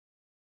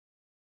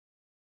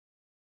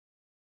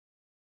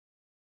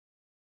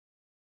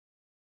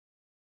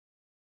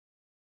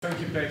Thank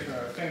you,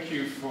 Peter. Thank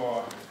you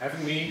for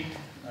having me.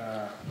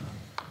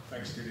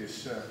 Thanks to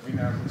this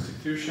renowned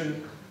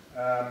institution.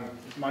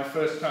 It's my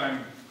first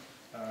time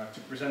to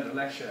present a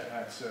lecture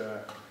at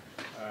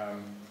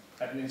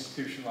an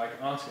institution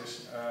like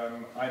ArtEZ.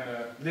 I'm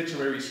a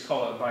literary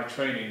scholar by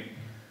training,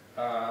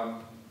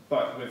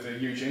 but with a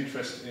huge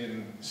interest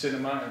in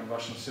cinema, and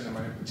Russian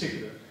cinema in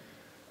particular.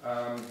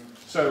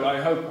 So I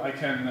hope I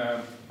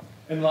can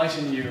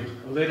enlighten you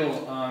a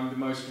little on the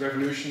most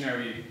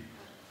revolutionary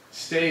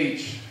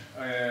stage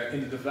in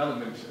the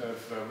development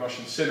of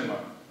Russian cinema,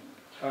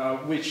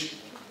 which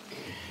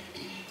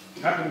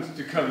happened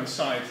to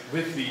coincide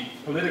with the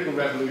political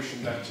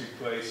revolution that took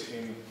place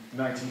in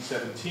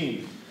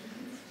 1917.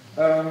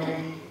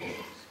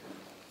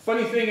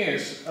 Funny thing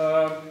is,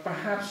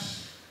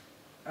 perhaps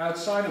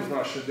outside of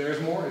Russia there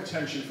is more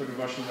attention for the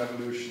Russian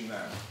Revolution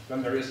now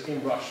than there is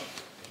in Russia,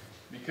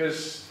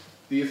 because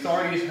the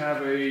authorities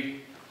have a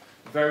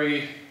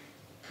very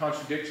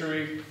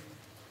contradictory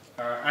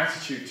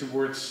attitude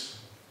towards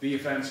the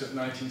events of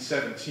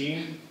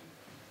 1917.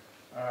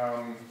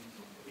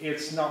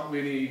 It's not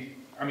really,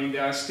 I mean,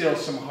 there are still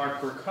some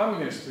hardcore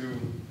communists who,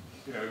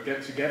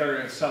 get together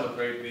and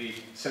celebrate the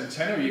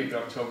centenary of the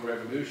October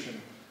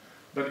Revolution,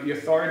 but the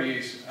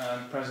authorities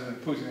and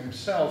President Putin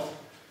himself,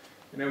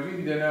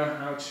 really don't know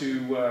how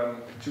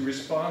to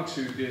respond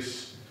to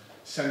this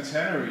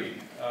centenary.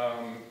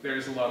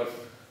 There's a lot of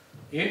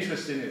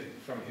interest in it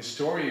from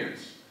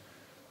historians.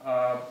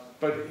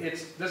 But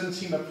it doesn't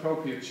seem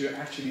appropriate to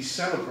actually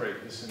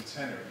celebrate the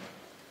centenary.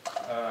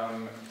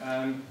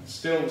 And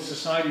still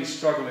society is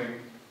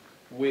struggling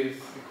with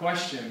the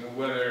question of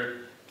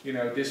whether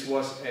this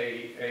was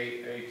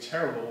a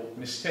terrible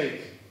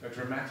mistake, a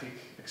dramatic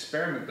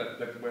experiment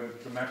that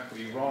went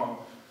dramatically wrong,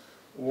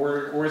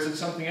 or is it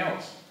something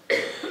else?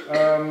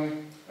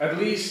 At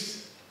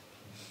least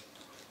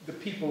the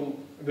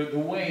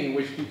way in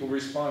which people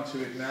respond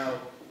to it now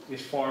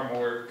is far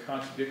more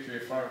contradictory,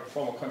 far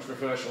more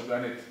controversial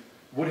than it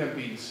would have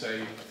been,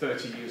 say,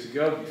 30 years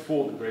ago,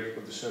 before the breakup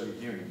of the Soviet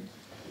Union.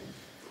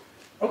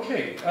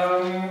 Okay,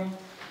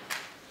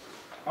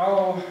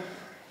 I'll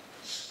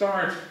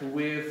start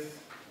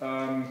with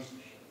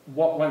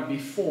what went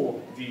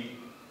before the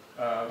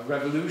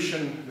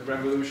revolution of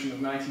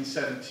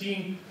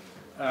 1917,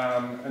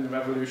 and the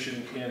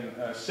revolution in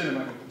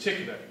cinema in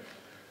particular.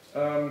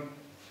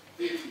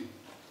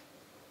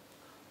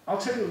 I'll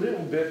tell you a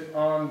little bit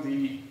on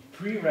the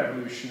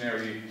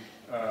pre-revolutionary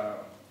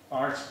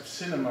art of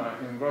cinema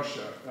in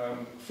Russia.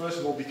 First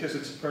of all, because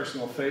it's a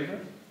personal favor.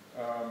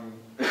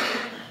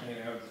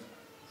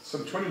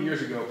 Some 20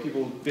 years ago,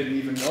 people didn't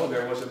even know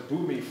there was a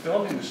booming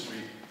film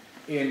industry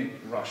in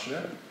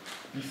Russia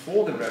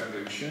before the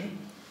revolution.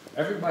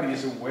 Everybody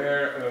is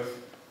aware of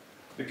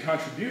the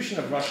contribution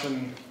of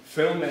Russian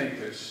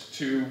filmmakers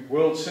to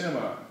world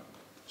cinema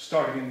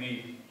starting in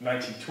the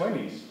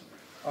 1920s.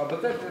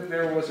 But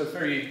there was a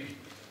very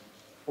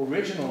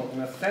original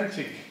and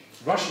authentic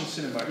Russian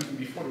cinema even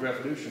before the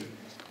revolution,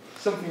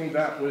 something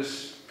that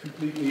was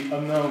completely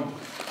unknown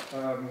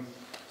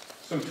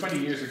some 20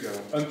 years ago,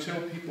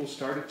 until people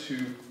started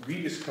to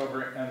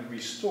rediscover and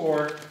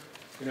restore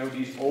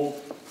these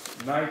old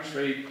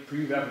nitrate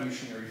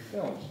pre-revolutionary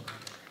films.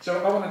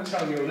 So I want to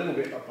tell you a little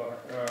bit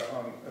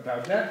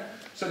about that,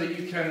 so that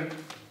you can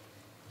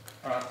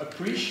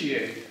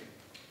appreciate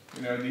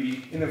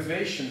the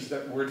innovations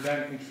that were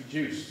then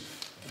introduced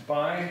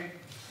by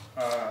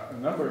a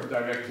number of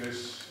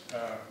directors.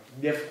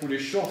 Lev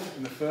Kuleshov,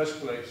 in the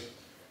first place,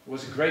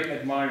 was a great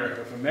admirer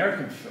of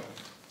American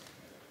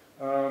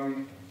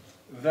film.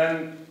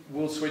 Then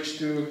we'll switch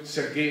to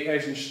Sergei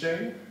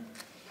Eisenstein,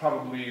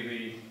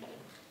 probably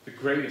the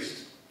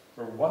greatest,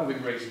 or one of the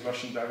greatest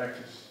Russian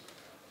directors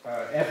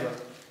ever,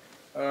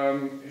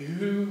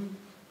 who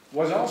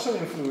was also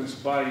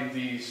influenced by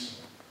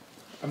this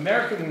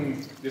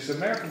American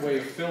way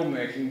of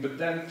filmmaking, but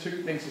then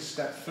took things a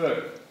step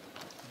further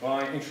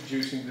by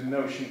introducing the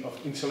notion of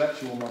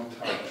intellectual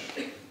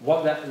montage.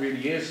 What that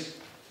really is,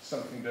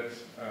 something that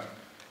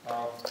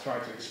I'll try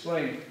to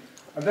explain.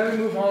 And then we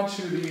move on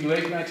to the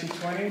late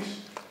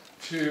 1920s,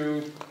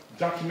 to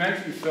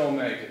documentary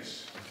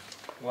filmmakers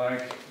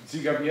like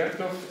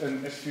Vertov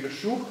and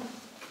Kuleshov,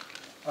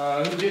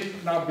 who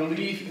did not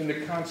believe in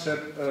the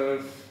concept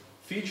of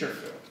feature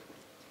film.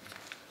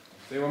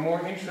 They were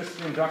more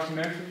interested in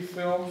documentary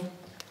film,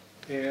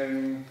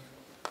 in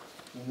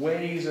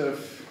ways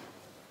of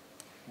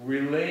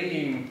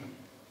relaying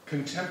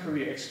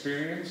contemporary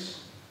experience,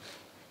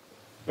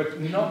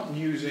 but not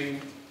using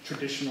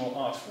traditional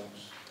art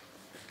forms.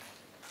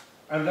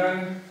 And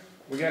then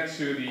we get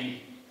to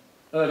the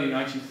early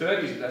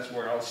 1930s, that's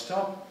where I'll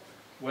stop,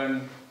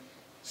 when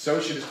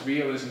socialist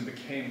realism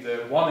became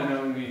the one and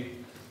only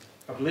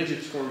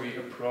obligatory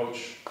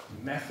approach,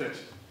 method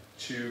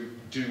to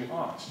do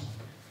art.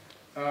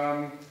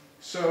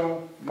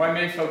 So my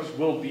main focus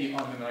will be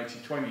on the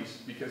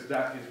 1920s, because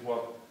that is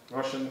what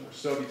Russian or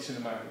Soviet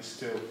cinema is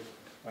still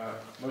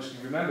mostly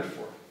remembered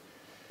for.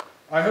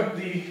 I hope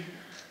the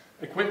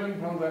equipment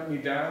won't let me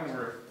down,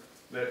 or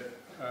that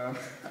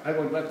I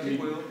won't let me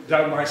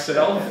down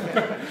myself.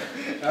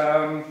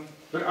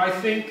 But I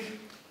think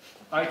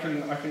I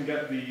can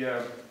get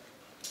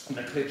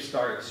the clip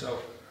started. So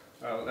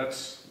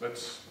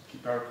let's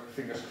keep our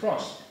fingers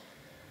crossed.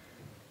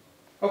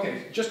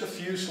 Okay, just a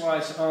few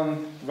slides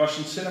on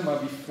Russian cinema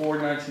before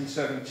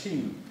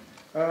 1917.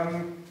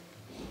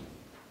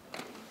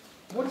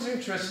 What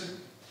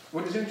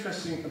is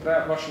interesting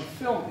about Russian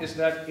film is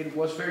that it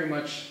was very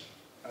much,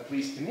 at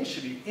least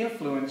initially,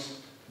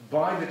 influenced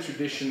by the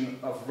tradition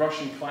of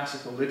Russian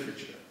classical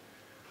literature.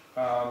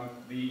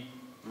 The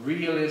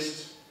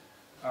realist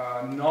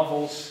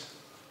novels,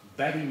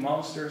 baggy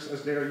monsters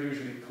as they are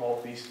usually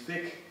called, these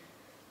thick,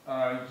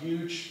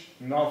 huge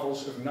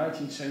novels of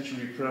 19th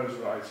century prose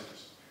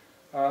writers.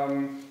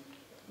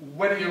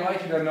 Whether you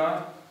like it or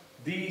not,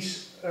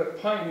 these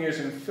pioneers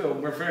in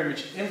film were very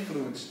much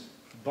influenced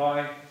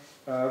by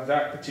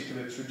that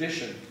particular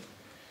tradition.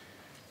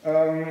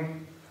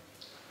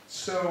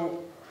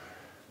 So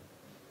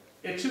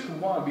it took a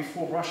while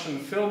before Russian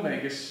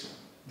filmmakers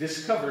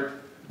discovered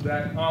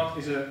that art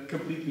is a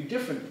completely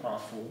different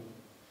art form,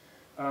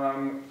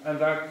 and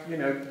that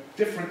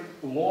different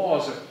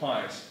laws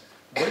apply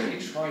when you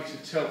try to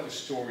tell a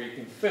story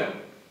in film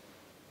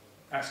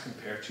as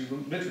compared to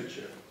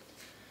literature.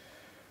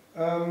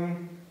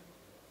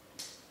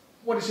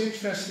 What is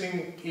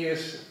interesting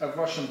is a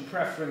Russian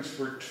preference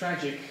for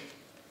tragic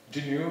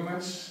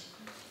denouements,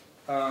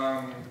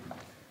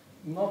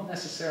 not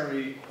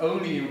necessarily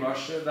only in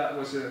Russia. That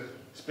was a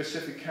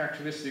specific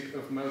characteristic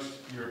of most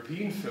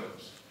European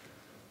films.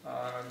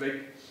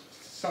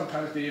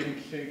 Sometimes they even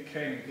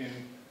came in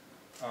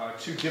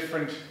two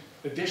different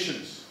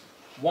editions.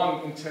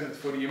 One intended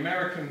for the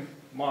American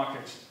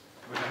market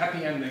with a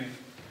happy ending,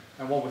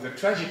 and one with a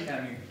tragic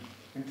ending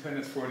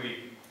intended for the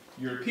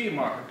European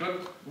market.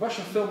 But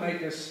Russian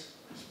filmmakers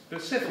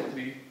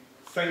specifically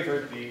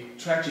favored the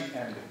tragic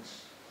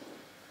endings.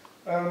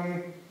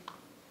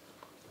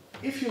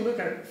 If you look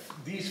at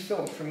these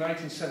films from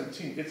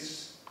 1917,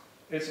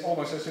 it's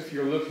almost as if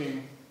you're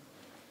looking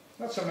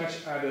not so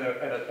much at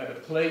a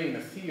play in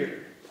a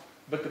theater,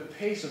 but the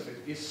pace of it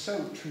is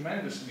so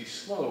tremendously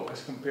slow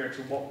as compared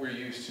to what we're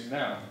used to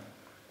now,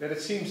 that it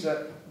seems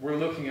that we're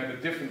looking at a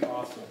different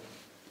art form.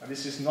 And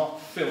this is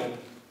not film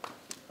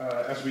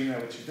as we know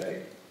it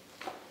today.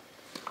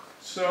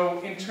 So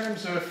in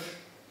terms of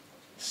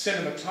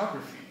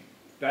cinematography,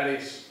 that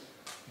is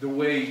the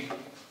way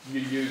you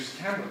use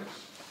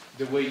cameras,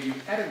 the way you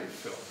edit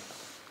film,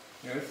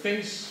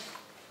 things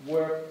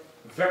were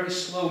very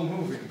slow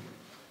moving.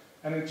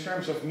 And in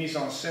terms of mise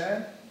en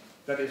scène,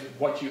 that is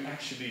what you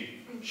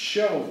actually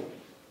show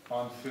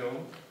on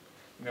film,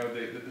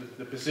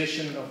 the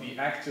position of the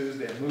actors,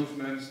 their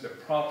movements, their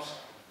props,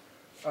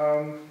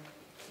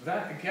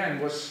 that again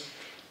was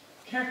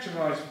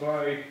characterized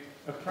by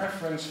a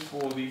preference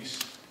for these,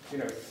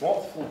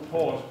 thoughtful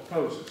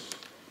poses.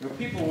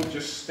 People would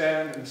just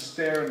stand and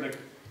stare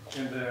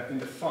in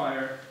the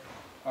fire,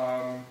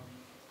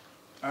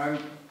 and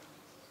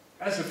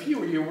as a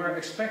viewer, you were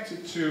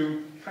expected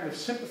to kind of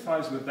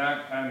sympathize with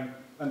that and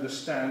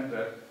understand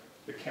that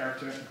the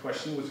character in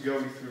question was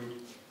going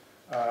through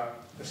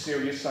a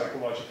serious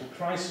psychological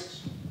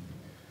crisis.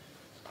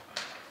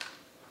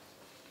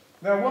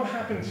 Now, what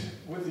happened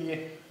with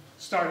the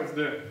start of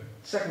the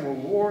Second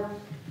World War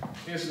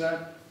is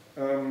that,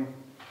 on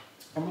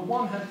the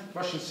one hand,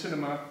 Russian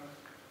cinema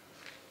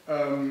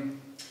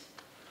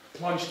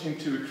plunged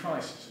into a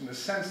crisis in the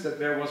sense that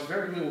there was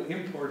very little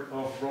import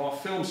of raw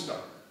film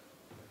stock.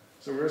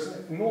 So there was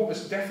an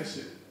enormous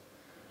deficit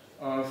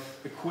of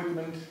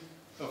equipment,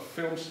 of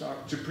film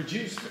stock to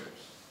produce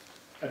films.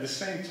 At the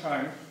same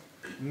time,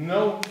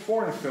 no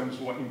foreign films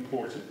were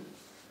imported.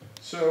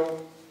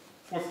 So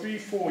for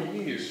 3-4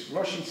 years,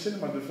 Russian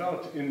cinema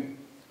developed in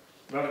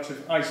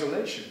relative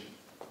isolation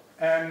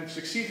and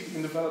succeeded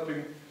in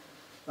developing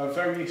a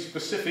very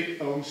specific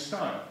own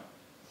style.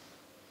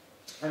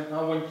 And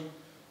I want,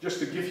 just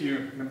to give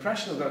you an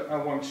impression of that, I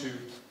want to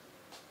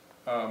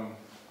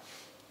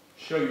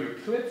show you a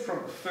clip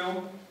from a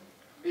film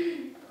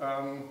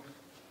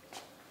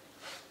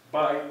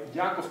by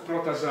Yakov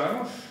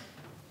Protazanov,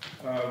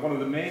 one of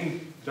the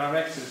main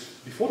directors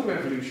before the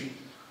revolution,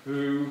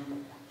 who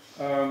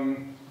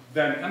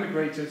then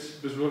emigrated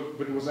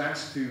but was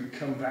asked to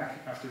come back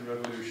after the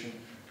revolution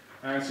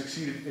and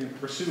succeeded in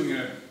pursuing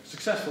a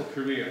successful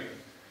career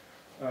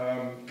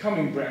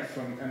coming back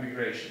from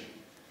emigration.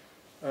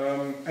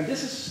 And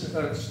this is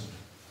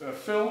a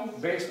film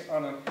based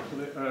on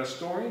a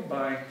story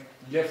by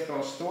Lev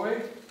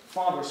Tolstoy,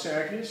 Father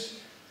Sergius.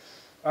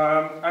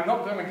 I'm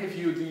not going to give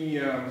you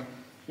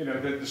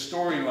the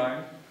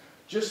storyline.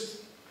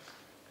 Just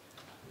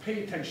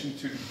pay attention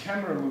to the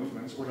camera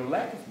movements or the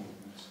lack of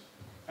movements,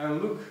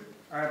 and look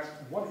at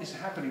what is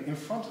happening in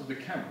front of the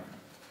camera.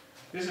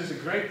 This is a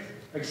great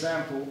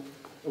example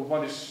of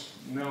what is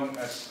known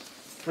as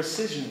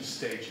precision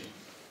staging.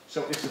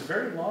 So it's a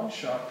very long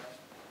shot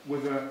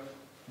with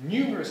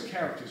numerous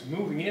characters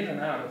moving in and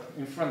out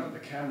in front of the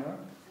camera,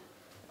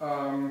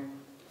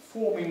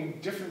 forming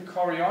different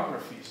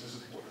choreographies, as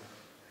it were.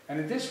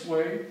 And in this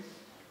way,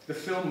 the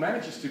film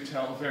manages to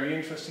tell a very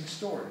interesting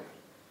story.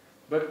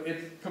 But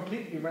it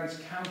completely runs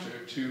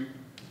counter to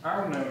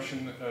our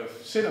notion of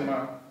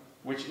cinema,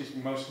 which is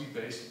mostly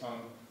based on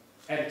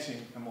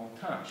editing and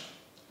montage.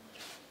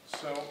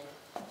 So,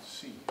 let's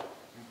see.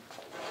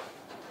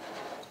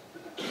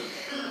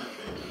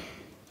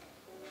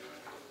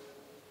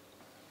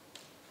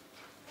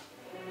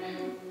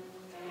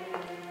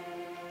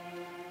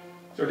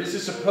 So this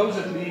is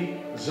supposedly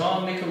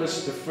Tsar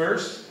Nicholas I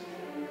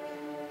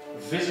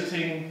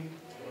visiting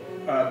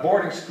a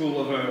boarding school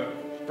of a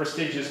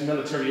prestigious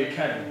military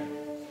academy.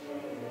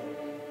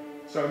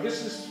 So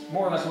this is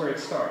more or less where it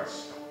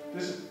starts.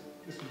 This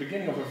is the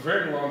beginning of a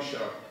very long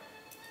show.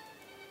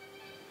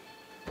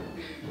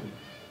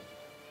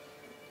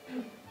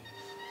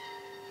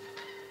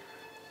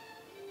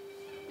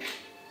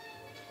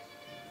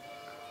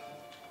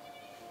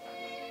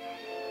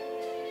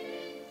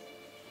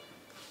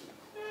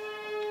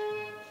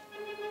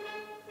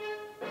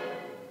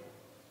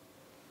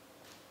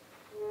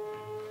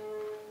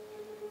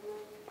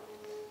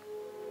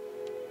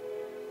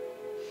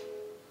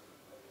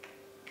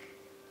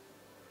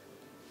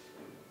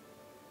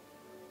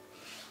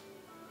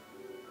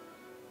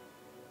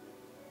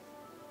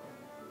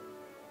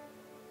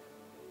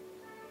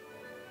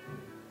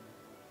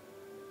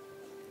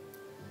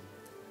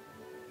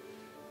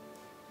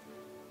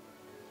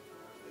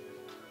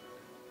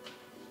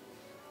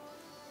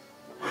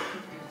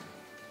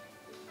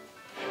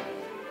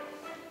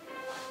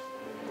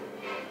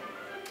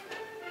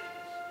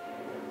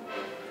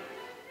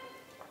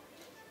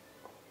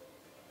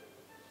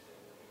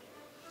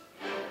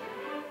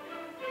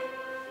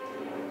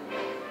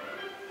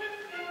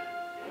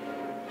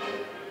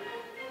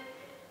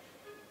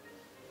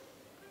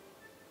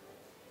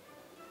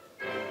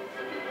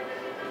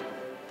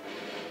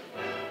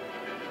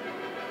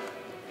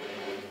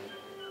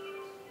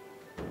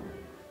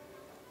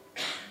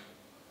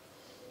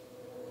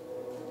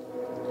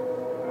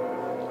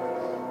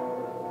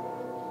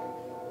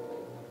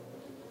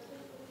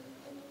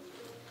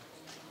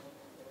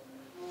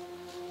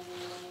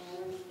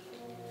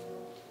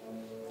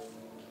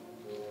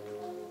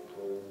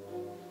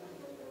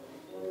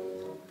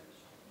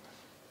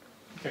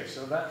 Okay,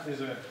 so that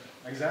is an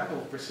example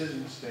of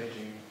precision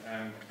staging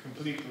and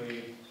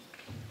completely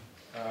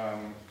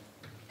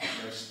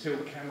still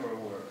camera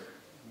work,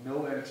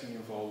 no editing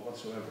involved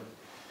whatsoever.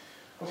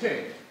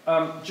 Okay,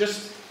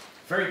 just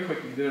very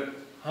quickly, the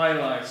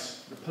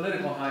highlights, the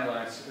political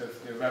highlights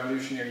of the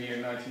revolutionary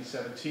year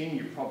 1917.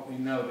 You probably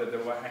know that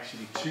there were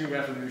actually two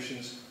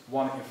revolutions,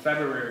 one in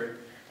February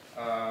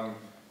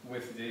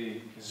with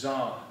the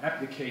Tsar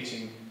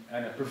abdicating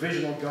and a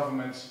provisional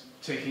government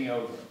taking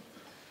over.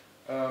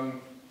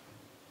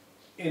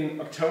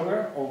 In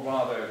October, or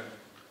rather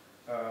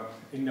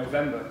in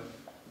November,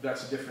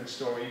 that's a different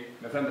story,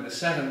 November the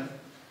 7th,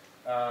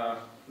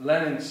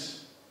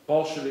 Lenin's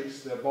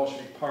Bolsheviks, the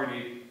Bolshevik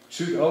party,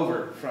 took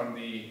over from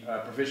the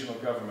provisional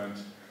government.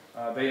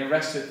 They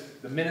arrested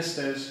the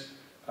ministers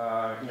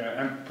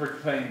and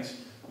proclaimed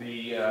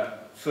the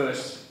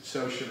first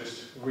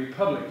socialist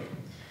republic.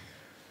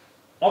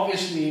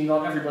 Obviously,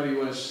 not everybody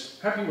was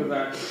happy with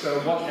that, so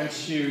what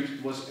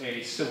ensued was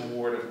a civil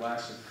war that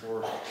lasted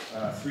for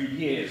 3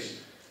 years.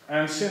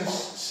 And since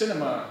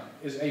cinema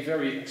is a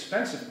very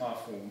expensive art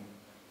form,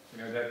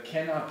 that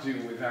cannot do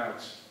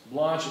without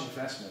large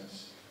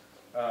investments,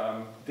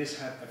 this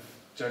had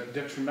a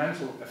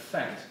detrimental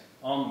effect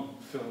on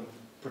film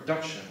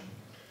production.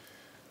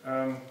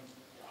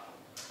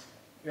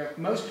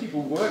 Most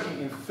people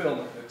working in film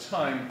at the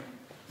time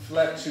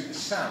fled to the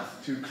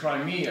south, to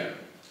Crimea,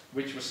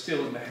 which was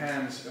still in the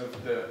hands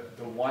of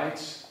the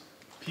white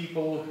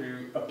people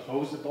who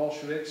opposed the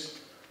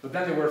Bolsheviks, but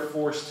then they were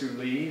forced to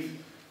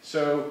leave.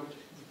 So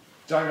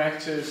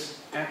directors,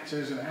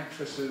 actors and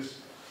actresses,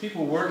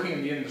 people working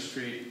in the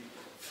industry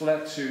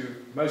fled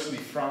to mostly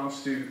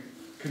France to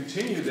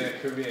continue their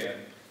career,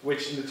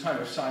 which in the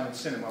time of silent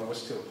cinema was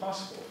still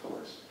possible, of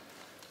course.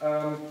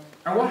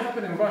 And what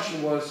happened in Russia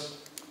was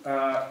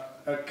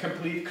a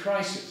complete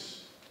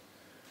crisis,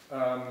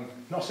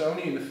 not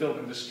only in the film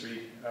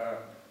industry,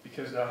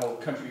 because the whole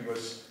country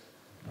was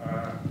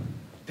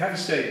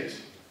devastated,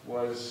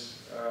 was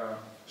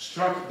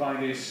struck by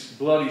this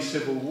bloody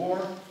civil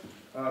war,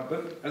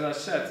 but as I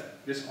said,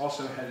 this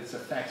also had its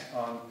effect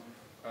on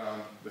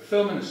the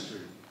film industry.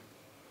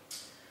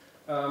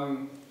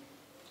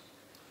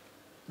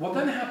 What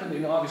then happened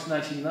in August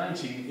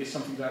 1919 is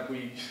something that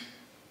we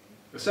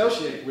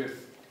associate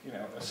with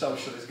a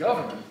socialist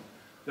government,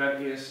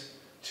 that is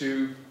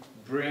to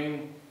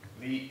bring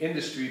the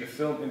industry, the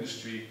film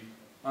industry,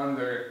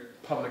 under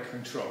public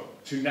control,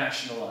 to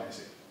nationalize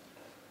it.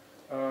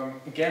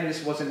 Again,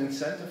 this was an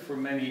incentive for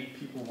many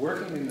people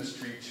working in the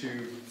industry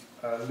to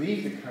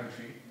leave the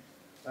country,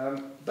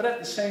 but at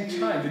the same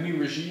time, the new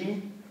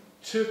regime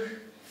took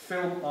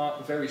film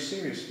art very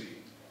seriously,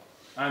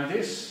 and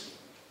this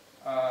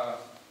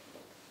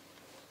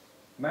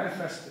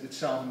manifested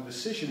itself in the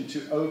decision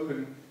to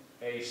open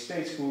a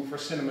state school for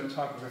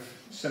cinematography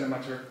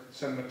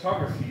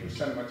or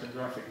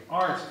cinematographic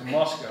art in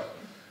Moscow.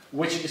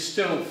 which is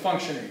still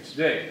functioning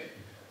today.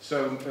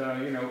 So,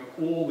 you know,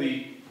 all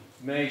the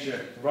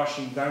major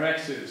Russian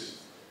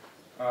directors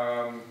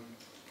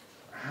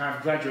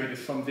have graduated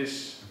from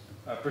this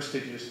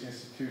prestigious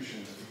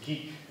institution, the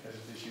geek, as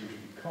it is usually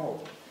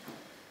called.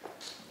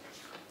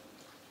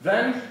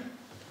 Then,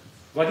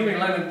 Vladimir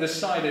Lenin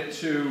decided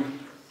to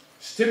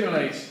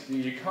stimulate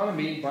the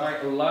economy by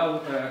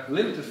allowing a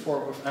limited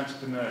form of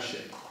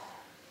entrepreneurship.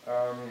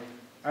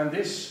 And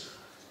this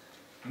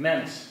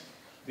meant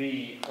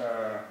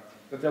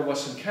that there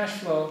was some cash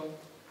flow,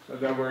 that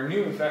there were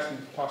new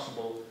investments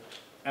possible,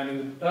 and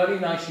in the early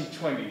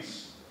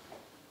 1920s,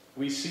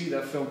 we see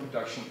that film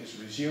production is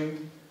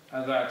resumed,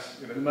 and that,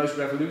 you know, the most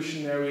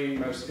revolutionary,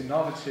 most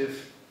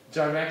innovative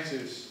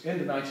directors in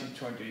the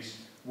 1920s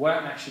were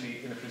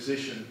actually in a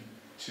position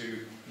to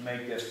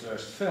make their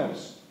first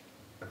films.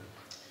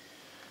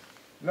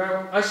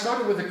 Now, I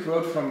started with a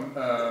quote from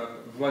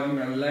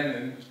Vladimir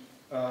Lenin.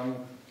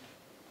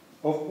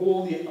 Of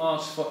all the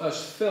arts, for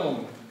us,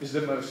 film is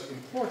the most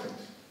important.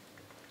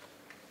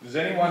 Does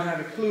anyone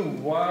have a clue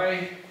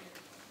why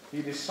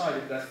he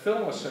decided that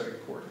film was so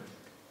important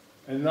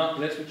and not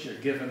literature,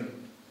 given,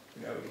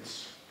 you know,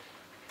 its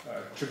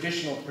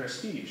traditional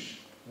prestige?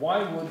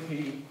 Why would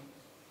he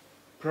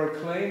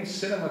proclaim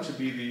cinema to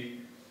be the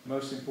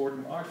most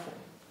important art form?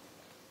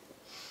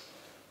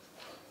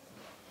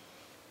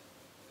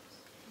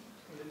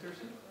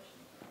 Illiteracy?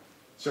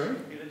 Sorry?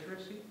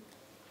 Illiteracy?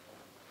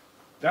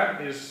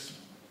 That is,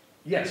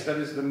 yes, that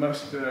is the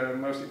most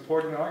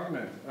important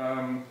argument.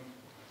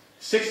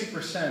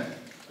 60%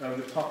 of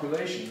the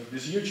population of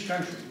this huge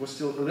country was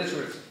still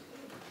illiterate.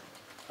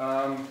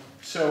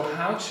 So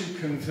how to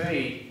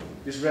convey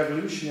this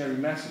revolutionary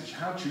message,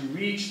 how to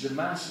reach the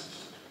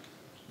masses,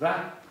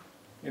 that,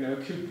 you know,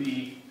 could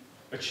be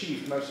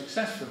achieved most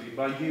successfully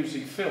by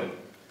using film.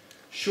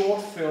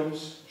 Short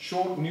films,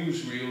 short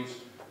newsreels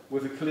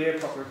with a clear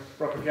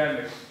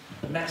propaganda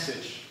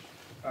message.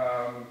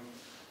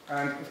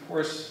 And of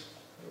course,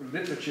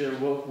 literature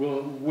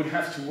would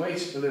have to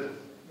wait a little.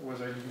 There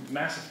was a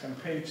massive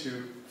campaign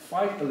to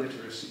fight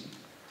illiteracy,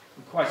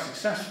 and quite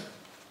successful.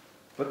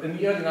 But in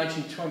the early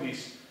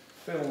 1920s,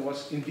 film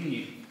was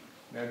indeed,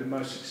 you know, the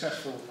most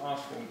successful art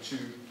form to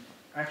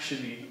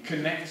actually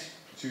connect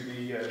to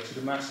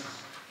the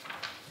masses.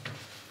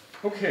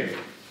 Okay,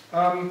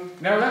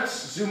 now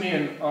let's zoom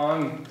in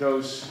on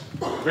those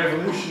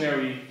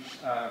revolutionary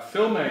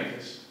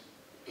filmmakers,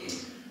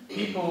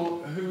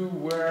 people who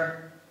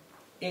were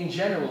in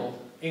general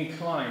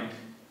inclined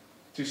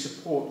to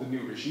support the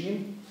new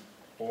regime,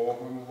 or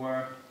who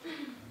were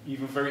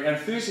even very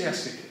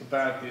enthusiastic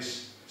about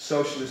this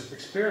socialist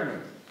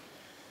experiment.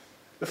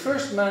 The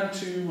first man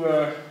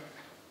to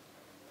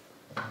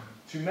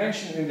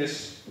mention in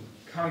this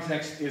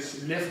context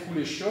is Lev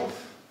Kuleshov.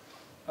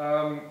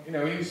 You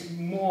know, he's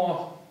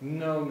more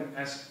known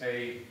as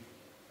a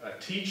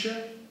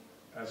teacher,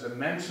 as a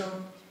mentor.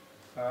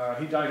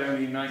 He died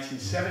only in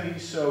 1970,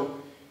 so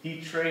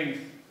he trained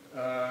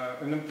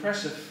an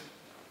impressive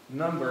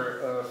number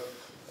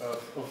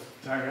of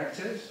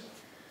directors.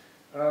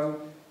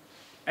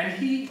 And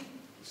he,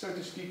 so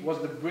to speak, was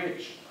the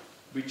bridge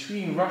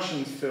between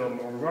Russian film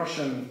or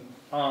Russian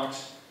art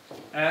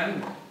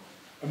and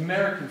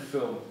American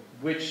film,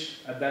 which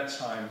at that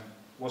time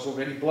was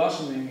already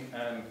blossoming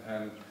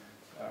and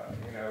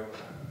you know,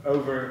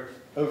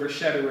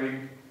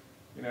 overshadowing,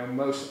 you know,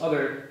 most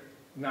other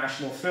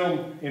national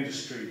film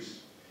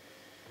industries.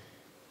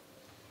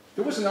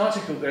 There was an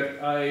article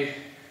that I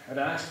had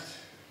asked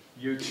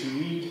you to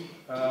read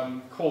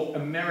called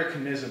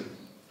Americanism.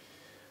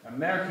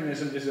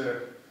 Americanism is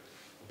a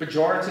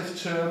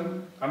pejorative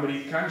term,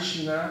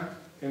 Amerikanщина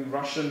in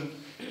Russian,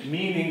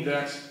 meaning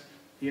that,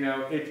 you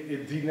know,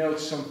 it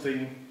denotes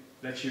something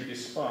that you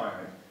despise,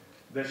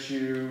 that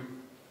you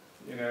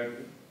know,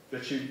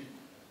 that you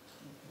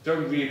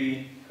don't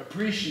really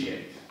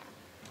appreciate.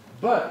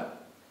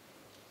 But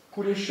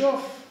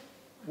Kuleshov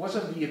was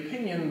of the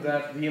opinion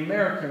that the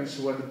Americans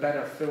were the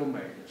better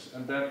filmmakers,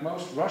 and that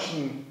most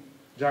Russian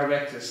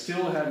directors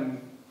still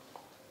hadn't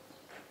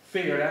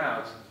figured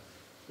out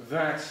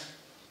that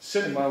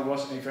cinema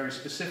was a very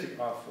specific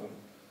art form,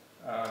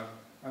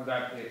 and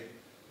that it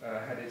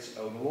had its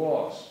own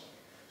laws.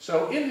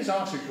 So in this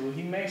article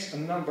he makes a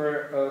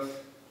number of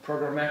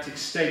programmatic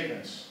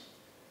statements,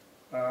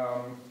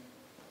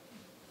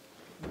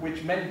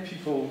 which many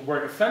people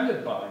were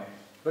offended by,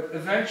 but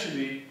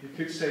eventually you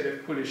could say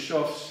that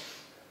Kuleshov's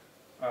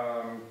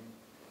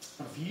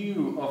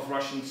view of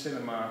Russian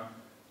cinema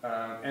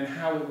and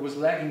how it was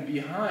lagging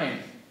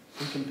behind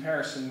in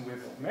comparison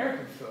with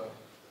American film,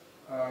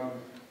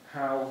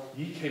 how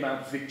he came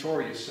out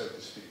victorious, so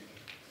to speak.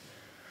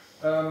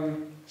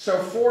 So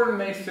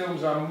foreign-made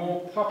films are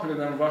more popular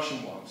than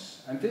Russian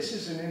ones, and this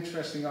is an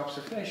interesting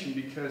observation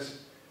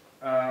because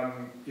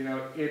you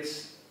know,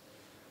 it's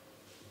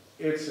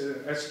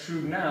as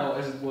true now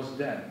as it was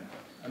then.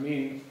 I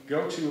mean,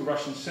 go to a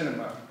Russian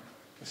cinema,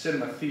 a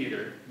cinema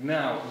theater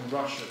now in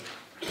Russia,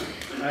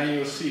 and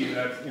you'll see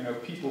that, you know,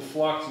 people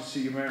flock to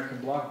see American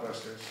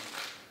blockbusters,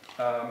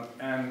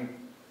 and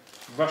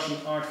Russian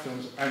art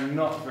films are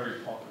not very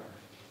popular.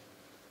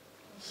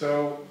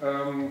 So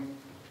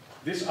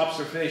this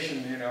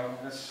observation, you know,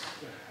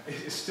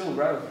 is still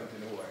relevant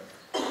in a way.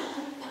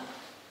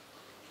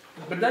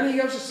 But then he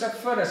goes a step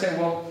further and says,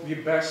 well, the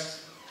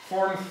best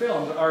foreign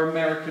films are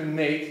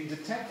American-made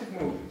detective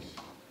movies,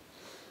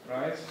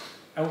 right?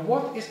 And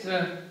what is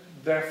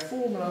their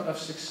formula of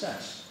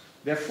success?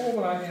 Their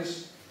formula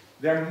is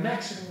their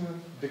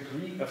maximum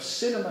degree of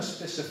cinema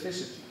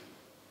specificity.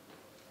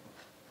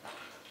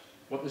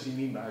 What does he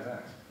mean by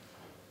that?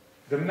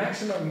 The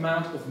maximum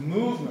amount of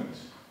movement,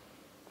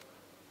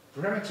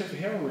 primitive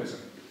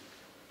heroism,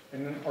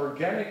 and an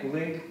organic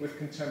link with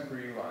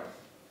contemporary life.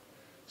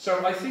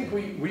 So I think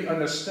we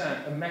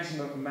understand a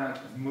maximum amount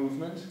of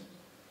movement.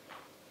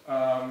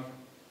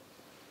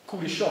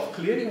 Kuleshov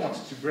clearly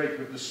wanted to break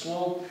with the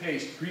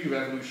slow-paced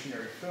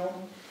pre-revolutionary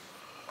film.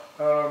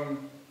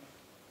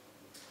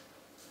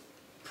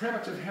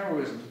 Primitive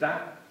heroism,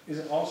 that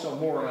is also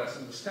more or less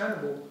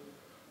understandable.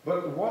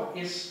 But what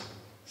is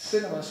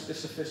cinema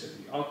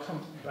specificity? I'll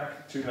come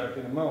back to that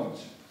in a moment.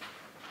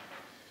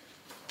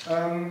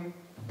 Then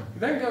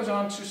goes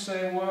on to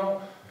say,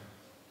 well,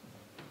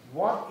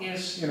 what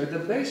is, you know, the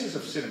basis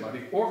of cinema,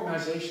 the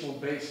organizational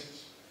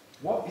basis?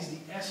 What is the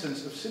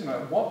essence of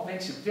cinema? What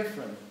makes it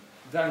different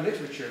than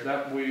literature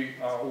that we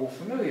are all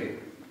familiar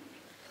with?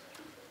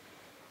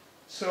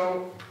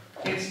 So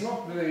it's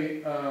not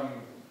the,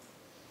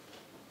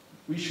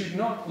 we should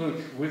not look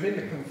within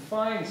the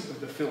confines of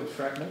the film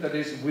fragment, that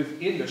is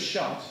within the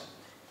shot,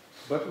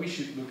 but we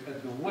should look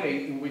at the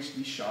way in which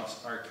these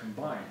shots are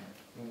combined,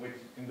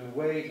 in the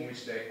way in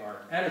which they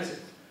are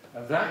edited.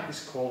 And that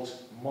is called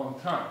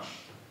montage.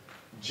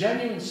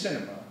 Genuine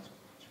cinema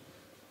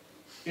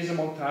is a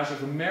montage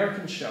of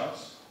American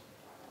shots,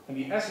 and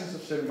the essence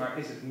of cinema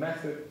is its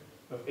method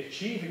of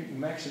achieving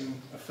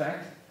maximum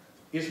effect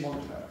is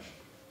montage.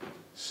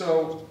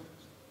 So,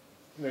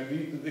 you know,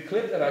 the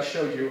clip that I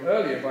showed you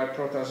earlier by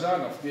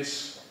Protazanov,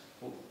 this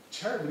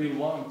terribly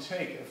long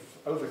take of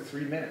over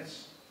 3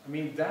 minutes, I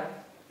mean,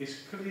 that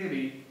is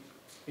clearly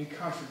in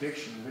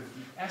contradiction with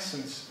the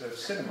essence of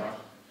cinema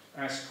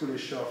as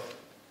Kuleshov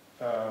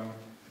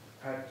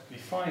had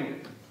defined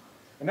it.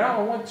 And now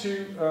I want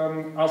to,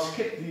 I'll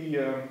skip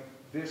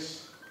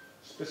this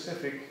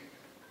specific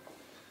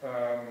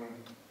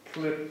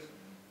clip,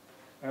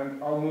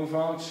 and I'll move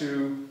on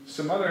to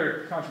some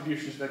other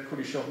contributions that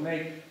Kuleshov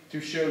made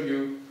to show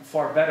you a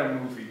far better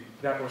movie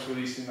that was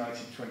released in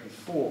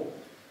 1924.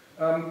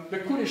 The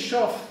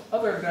Kuleshov,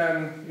 other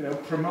than, you know,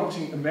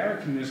 promoting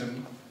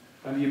Americanism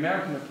and the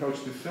American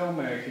approach to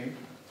filmmaking,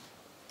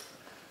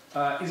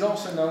 is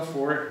also known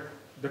for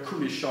the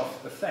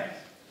Kuleshov effect.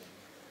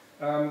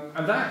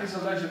 And that is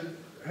alleged.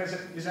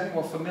 Is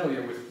anyone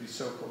familiar with the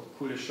so-called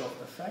Kuleshov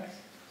effect?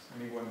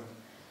 Anyone?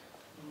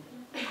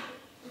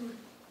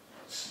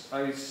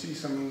 I see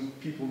some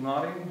people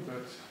nodding,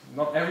 but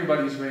not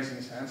everybody is raising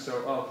his hand,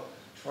 so I'll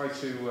try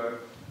to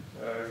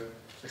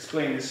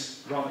explain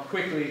this rather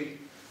quickly.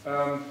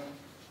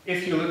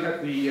 If you look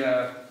at the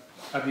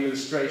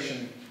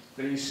illustration,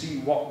 then you see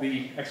what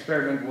the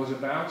experiment was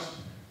about.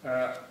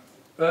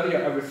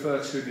 Earlier I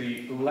referred to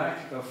the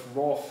lack of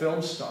raw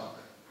film stock,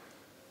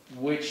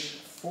 which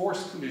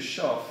forced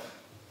Kuleshov,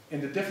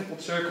 in the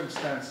difficult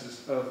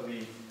circumstances of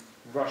the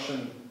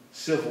Russian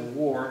Civil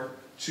War,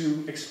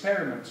 to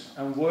experiment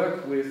and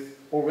work with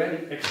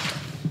already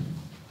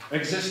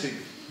existing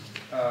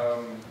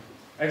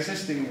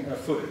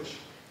footage.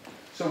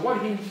 So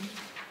what he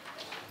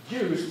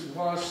used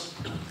was,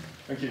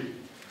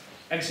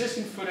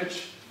 existing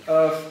footage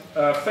of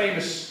a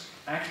famous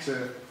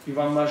actor,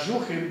 Ivan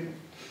Mazukhin,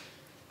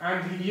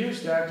 and he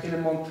used that in a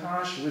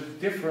montage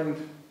with different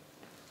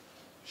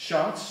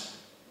shots,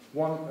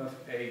 one of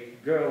a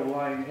girl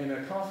lying in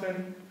a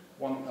coffin,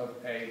 one of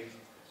a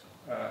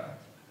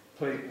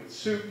plate with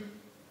soup,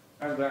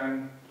 and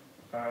then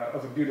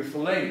of a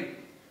beautiful lady.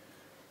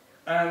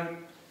 And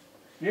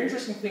the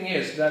interesting thing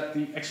is that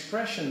the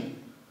expression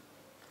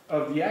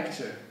of the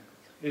actor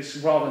is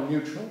rather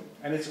neutral,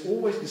 and it's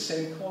always the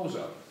same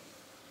close-up.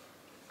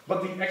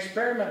 But the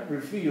experiment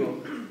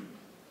revealed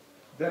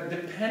that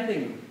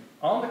depending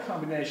on the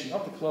combination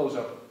of the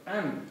close-up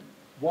and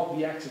what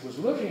the actor was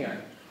looking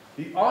at,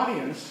 the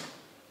audience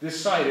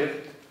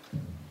decided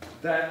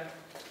that,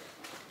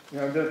 you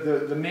know,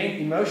 the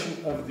main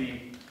emotion of the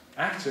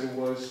actor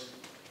was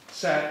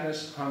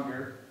sadness,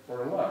 hunger,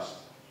 or lust.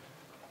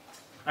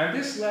 And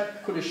this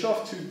led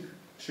Kuleshov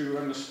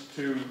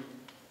to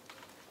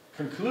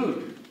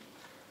conclude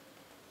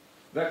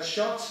that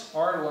shots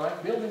are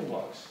like building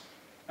blocks,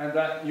 and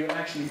that you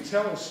actually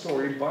tell a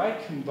story by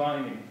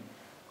combining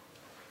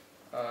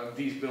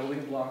these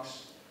building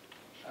blocks.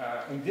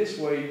 In this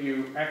way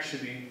you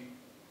actually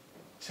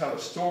tell a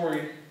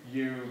story,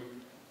 you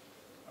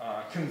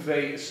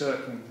convey a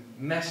certain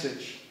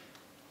message.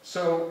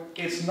 So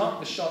it's not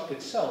the shot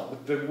itself,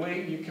 but the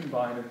way you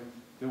combine it,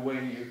 the way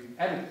you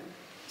edit it.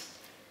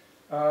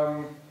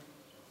 I'm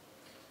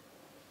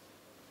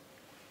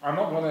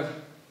not going to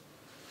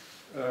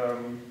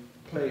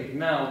play it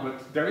now,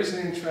 but there is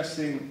an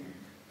interesting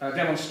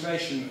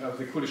demonstration of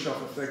the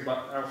Kuleshov effect by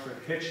Alfred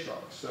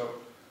Hitchcock. So,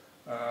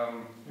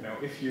 you know,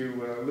 if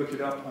you look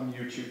it up on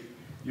YouTube,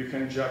 you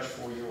can judge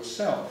for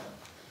yourself.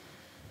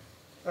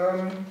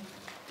 Now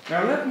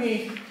let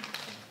me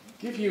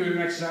give you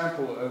an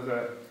example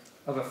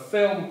of a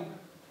film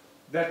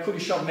that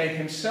Kuleshov made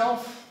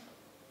himself,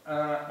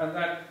 and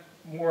that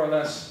more or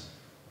less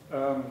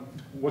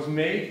was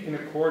made in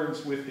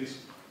accordance with his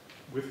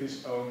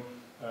own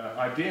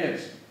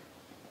ideas.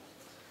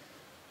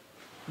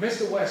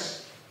 Mr.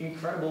 West's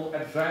Incredible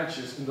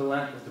Adventures in the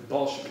Land of the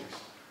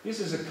Bolsheviks. This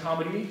is a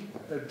comedy,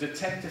 a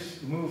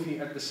detective movie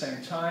at the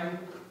same time,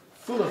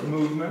 full of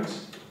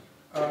movement,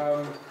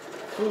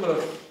 full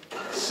of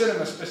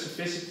cinema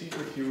specificity,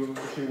 if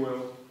you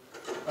will,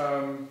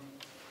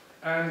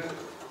 and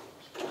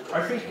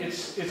I think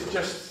it's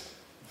just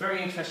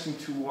very interesting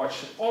to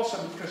watch. Also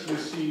because you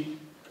see,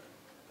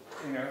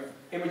 you know,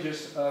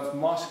 images of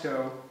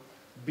Moscow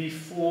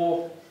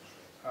before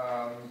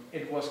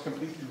it was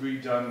completely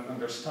redone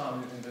under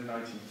Stalin in the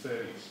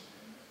 1930s.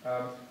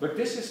 But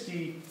this is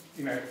the,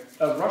 you know,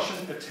 a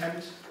Russian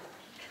attempt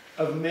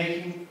of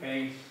making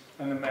an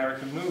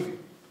American movie.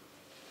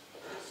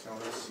 So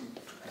let's see.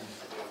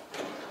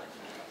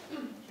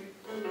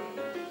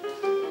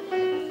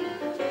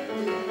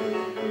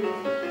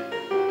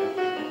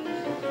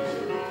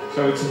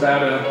 So it's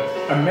about an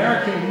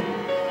American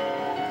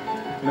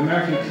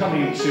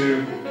coming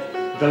to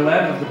the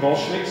land of the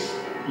Bolsheviks,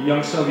 the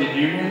young Soviet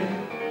Union.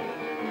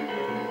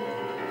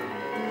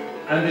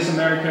 And this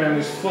American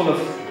is full of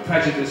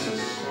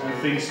prejudices and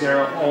thinks there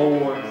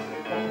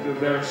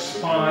are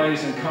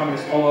spies and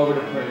communists all over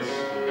the place.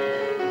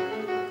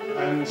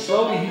 And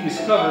slowly he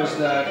discovers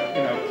that,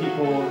 you know,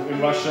 people in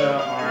Russia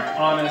are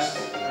honest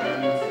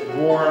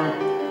and warm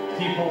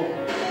people.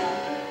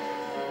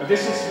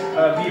 This is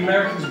the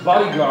American's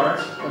bodyguard,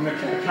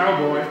 a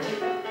cowboy,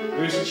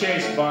 who is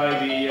chased by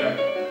the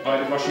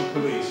Russian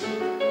police.